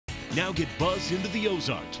Now get buzzed into the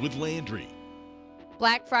Ozarks with Landry.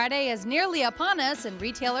 Black Friday is nearly upon us, and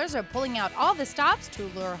retailers are pulling out all the stops to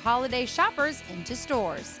lure holiday shoppers into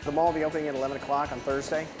stores. The mall will be opening at 11 o'clock on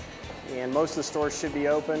Thursday, and most of the stores should be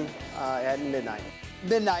open at midnight.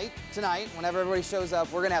 Midnight tonight, whenever everybody shows up,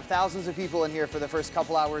 we're going to have thousands of people in here for the first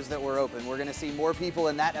couple hours that we're open. We're going to see more people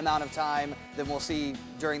in that amount of time than we'll see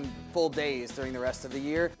during full days during the rest of the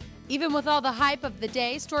year. Even with all the hype of the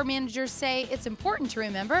day, store managers say it's important to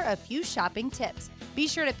remember a few shopping tips. Be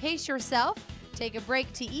sure to pace yourself, take a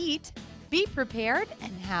break to eat, be prepared,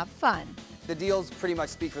 and have fun. The deals pretty much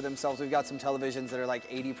speak for themselves. We've got some televisions that are like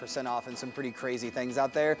 80% off and some pretty crazy things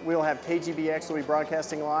out there. We'll have KGBX will be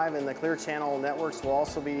broadcasting live, and the Clear Channel networks will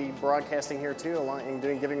also be broadcasting here too, and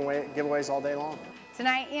doing giveaways all day long.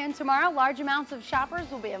 Tonight and tomorrow, large amounts of shoppers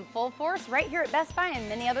will be in full force right here at Best Buy and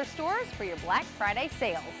many other stores for your Black Friday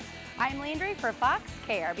sales. I'm Landry for Fox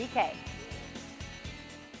KRBK.